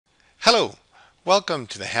Hello, welcome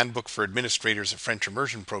to the Handbook for Administrators of French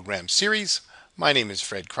Immersion Program series. My name is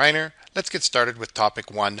Fred Kreiner. Let's get started with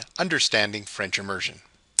Topic 1, Understanding French Immersion.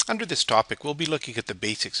 Under this topic, we'll be looking at the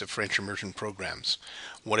basics of French immersion programs,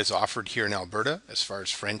 what is offered here in Alberta as far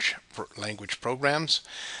as French language programs,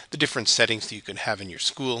 the different settings that you can have in your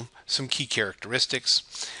school, some key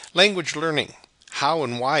characteristics, language learning, how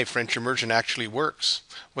and why French immersion actually works,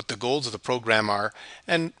 what the goals of the program are,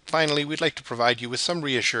 and finally, we'd like to provide you with some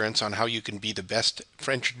reassurance on how you can be the best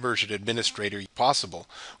French immersion administrator possible,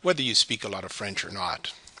 whether you speak a lot of French or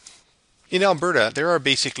not. In Alberta, there are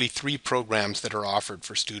basically 3 programs that are offered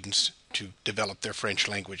for students to develop their French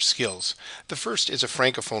language skills. The first is a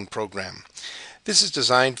Francophone program. This is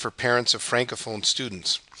designed for parents of Francophone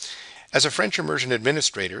students. As a French immersion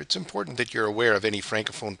administrator, it's important that you're aware of any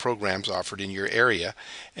Francophone programs offered in your area,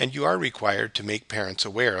 and you are required to make parents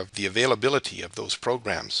aware of the availability of those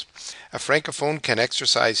programs. A Francophone can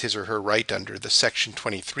exercise his or her right under the Section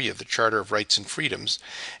 23 of the Charter of Rights and Freedoms,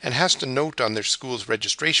 and has to note on their school's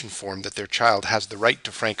registration form that their child has the right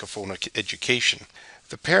to Francophone education.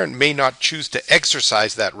 The parent may not choose to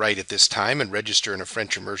exercise that right at this time and register in a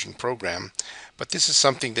French immersion program, but this is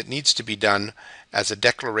something that needs to be done as a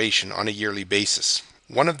declaration on a yearly basis.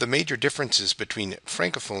 One of the major differences between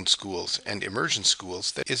Francophone schools and immersion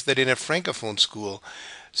schools is that in a Francophone school,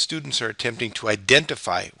 students are attempting to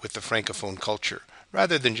identify with the Francophone culture,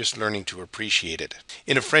 rather than just learning to appreciate it.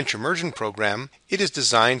 In a French immersion program, it is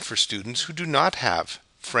designed for students who do not have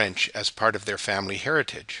French as part of their family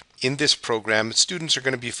heritage. In this program, students are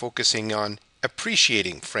going to be focusing on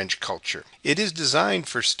appreciating French culture. It is designed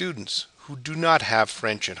for students who do not have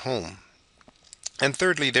French at home. And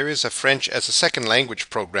thirdly, there is a French as a second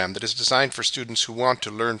language program that is designed for students who want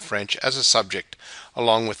to learn French as a subject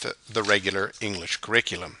along with the regular English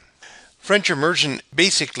curriculum. French immersion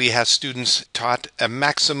basically has students taught a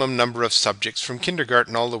maximum number of subjects from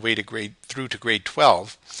kindergarten all the way to grade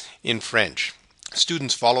 12 in French.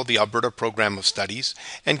 Students follow the Alberta Program of Studies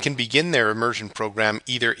and can begin their immersion program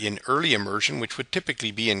either in early immersion, which would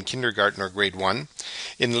typically be in kindergarten or grade 1,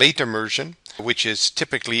 in late immersion, which is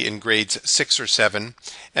typically in grades 6 or 7,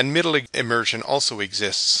 and middle immersion also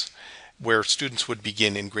exists, where students would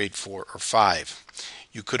begin in grade 4 or 5.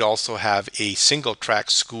 You could also have a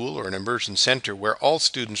single-track school or an immersion center where all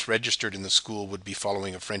students registered in the school would be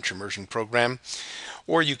following a French immersion program,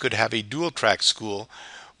 or you could have a dual-track school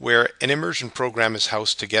where an immersion program is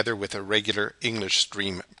housed together with a regular English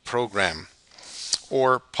stream program,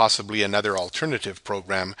 or possibly another alternative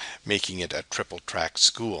program, making it a triple-track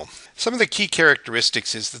school. Some of the key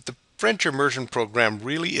characteristics is that the French immersion program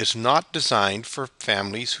really is not designed for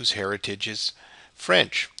families whose heritage is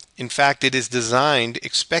French. In fact, it is designed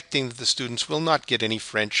expecting that the students will not get any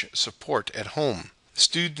French support at home.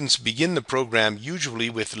 Students begin the program usually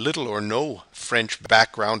with little or no French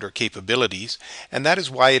background or capabilities, and that is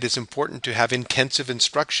why it is important to have intensive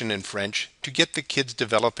instruction in French to get the kids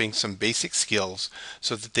developing some basic skills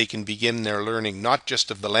so that they can begin their learning not just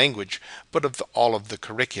of the language, but of all of the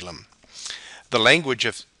curriculum. The language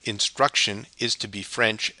of instruction is to be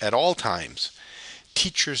French at all times.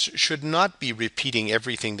 Teachers should not be repeating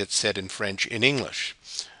everything that's said in French in English.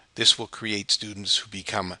 This will create students who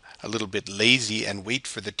become a little bit lazy and wait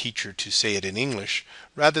for the teacher to say it in English,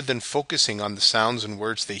 rather than focusing on the sounds and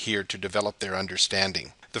words they hear to develop their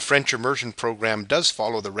understanding. The French immersion program does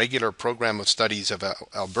follow the regular program of studies of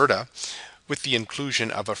Alberta, with the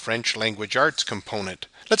inclusion of a French language arts component.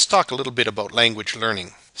 Let's talk a little bit about language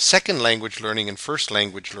learning. Second language learning and first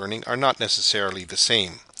language learning are not necessarily the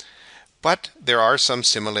same, but there are some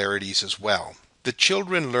similarities as well. The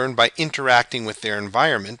children learn by interacting with their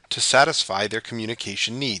environment to satisfy their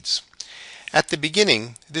communication needs. At the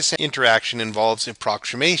beginning, this interaction involves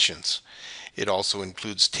approximations. It also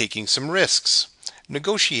includes taking some risks,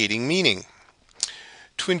 negotiating meaning.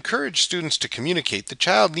 To encourage students to communicate, the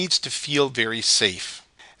child needs to feel very safe,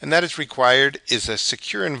 and that is required is a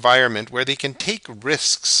secure environment where they can take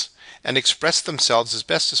risks and express themselves as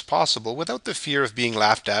best as possible without the fear of being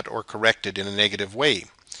laughed at or corrected in a negative way.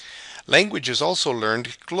 Language is also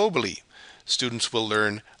learned globally. Students will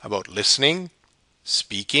learn about listening,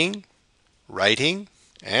 speaking, writing,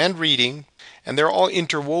 and reading, and they're all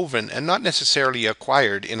interwoven and not necessarily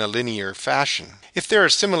acquired in a linear fashion. If there are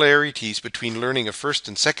similarities between learning a first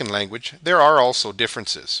and second language, there are also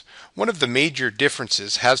differences. One of the major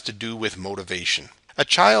differences has to do with motivation. A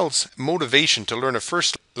child's motivation to learn a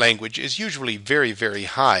first language is usually very, very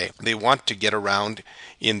high. They want to get around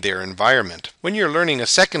in their environment. When you're learning a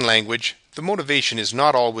second language, the motivation is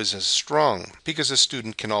not always as strong because a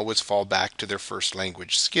student can always fall back to their first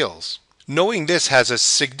language skills. Knowing this has a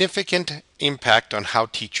significant impact on how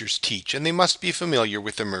teachers teach, and they must be familiar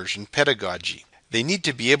with immersion pedagogy. They need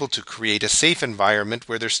to be able to create a safe environment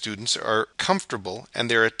where their students are comfortable and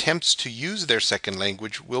their attempts to use their second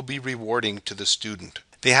language will be rewarding to the student.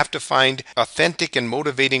 They have to find authentic and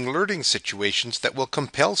motivating learning situations that will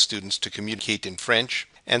compel students to communicate in French,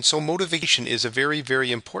 and so motivation is a very,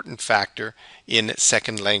 very important factor in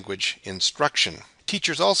second language instruction.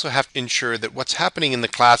 Teachers also have to ensure that what's happening in the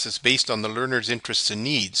class is based on the learner's interests and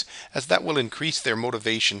needs, as that will increase their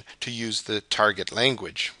motivation to use the target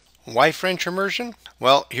language. Why French immersion?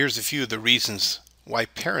 Well, here's a few of the reasons why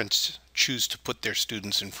parents choose to put their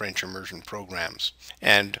students in French immersion programs,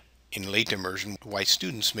 and in late immersion, why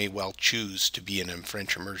students may well choose to be in a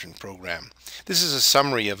French immersion program. This is a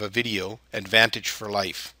summary of a video, Advantage for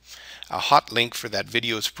Life. A hot link for that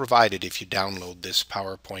video is provided if you download this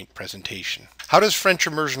PowerPoint presentation. How does French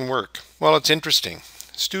immersion work? Well, it's interesting.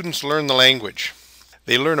 Students learn the language.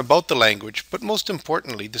 They learn about the language, but most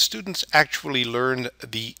importantly, the students actually learn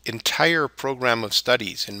the entire program of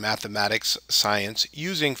studies in mathematics, science,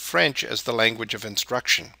 using French as the language of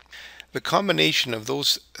instruction. The combination of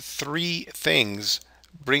those three things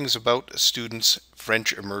brings about a student's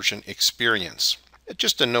French immersion experience.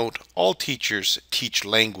 Just a note, all teachers teach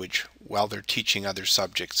language while they're teaching other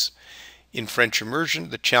subjects. In French immersion,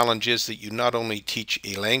 the challenge is that you not only teach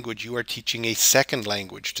a language, you are teaching a second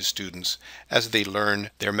language to students as they learn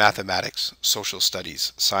their mathematics, social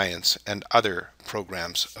studies, science, and other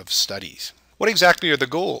programs of studies. What exactly are the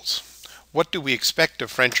goals? What do we expect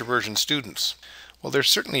of French immersion students? Well, they're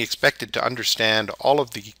certainly expected to understand all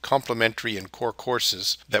of the complementary and core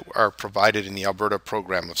courses that are provided in the Alberta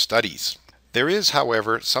Program of Studies. There is,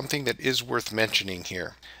 however, something that is worth mentioning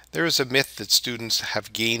here. There is a myth that students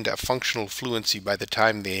have gained a functional fluency by the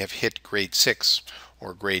time they have hit grade 6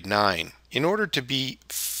 or grade 9. In order to be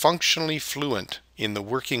functionally fluent in the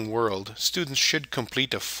working world, students should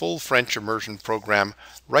complete a full French immersion program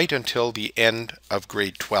right until the end of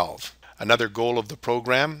grade 12. Another goal of the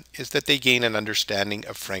program is that they gain an understanding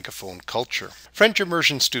of Francophone culture. French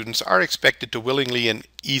immersion students are expected to willingly and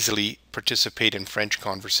easily participate in French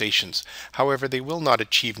conversations. However, they will not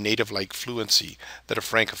achieve native-like fluency that a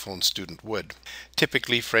Francophone student would.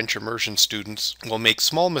 Typically, French immersion students will make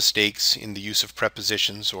small mistakes in the use of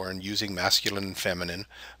prepositions or in using masculine and feminine,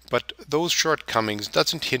 but those shortcomings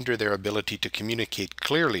doesn't hinder their ability to communicate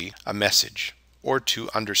clearly a message, or to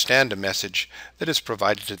understand a message that is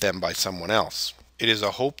provided to them by someone else. It is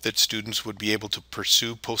a hope that students would be able to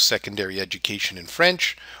pursue post-secondary education in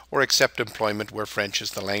French or accept employment where French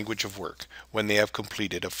is the language of work when they have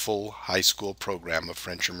completed a full high school program of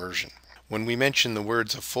French immersion. When we mention the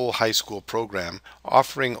words a full high school program,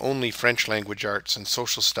 offering only French language arts and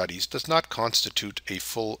social studies does not constitute a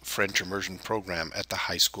full French immersion program at the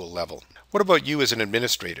high school level. What about you as an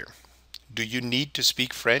administrator? Do you need to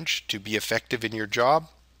speak French to be effective in your job?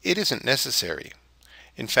 It isn't necessary.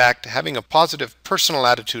 In fact, having a positive personal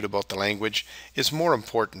attitude about the language is more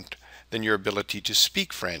important than your ability to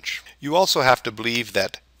speak French. You also have to believe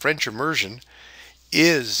that French immersion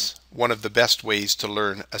is one of the best ways to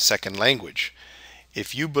learn a second language.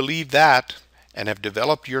 If you believe that and have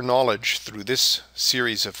developed your knowledge through this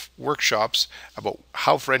series of workshops about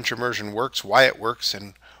how French immersion works, why it works,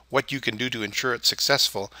 and what you can do to ensure it's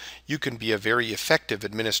successful, you can be a very effective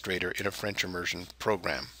administrator in a French immersion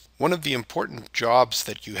program. One of the important jobs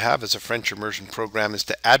that you have as a French immersion program is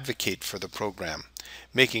to advocate for the program,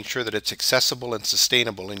 making sure that it's accessible and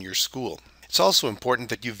sustainable in your school. It's also important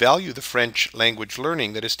that you value the French language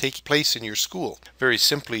learning that is taking place in your school. Very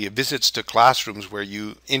simply, visits to classrooms where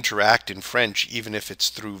you interact in French, even if it's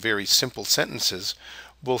through very simple sentences,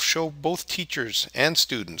 will show both teachers and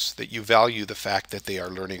students that you value the fact that they are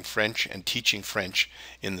learning French and teaching French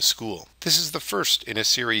in the school. This is the first in a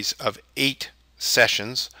series of 8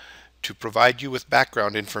 sessions to provide you with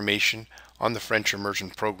background information on the French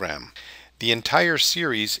immersion program. The entire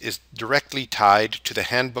series is directly tied to the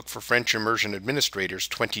Handbook for French Immersion Administrators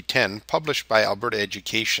 2010, published by Alberta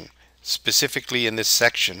Education. Specifically in this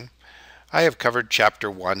section, I have covered Chapter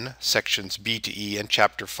 1, Sections B to E, and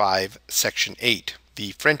Chapter 5, Section 8.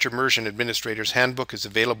 The French Immersion Administrator's Handbook is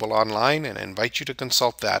available online, and I invite you to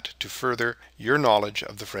consult that to further your knowledge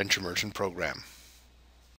of the French Immersion program.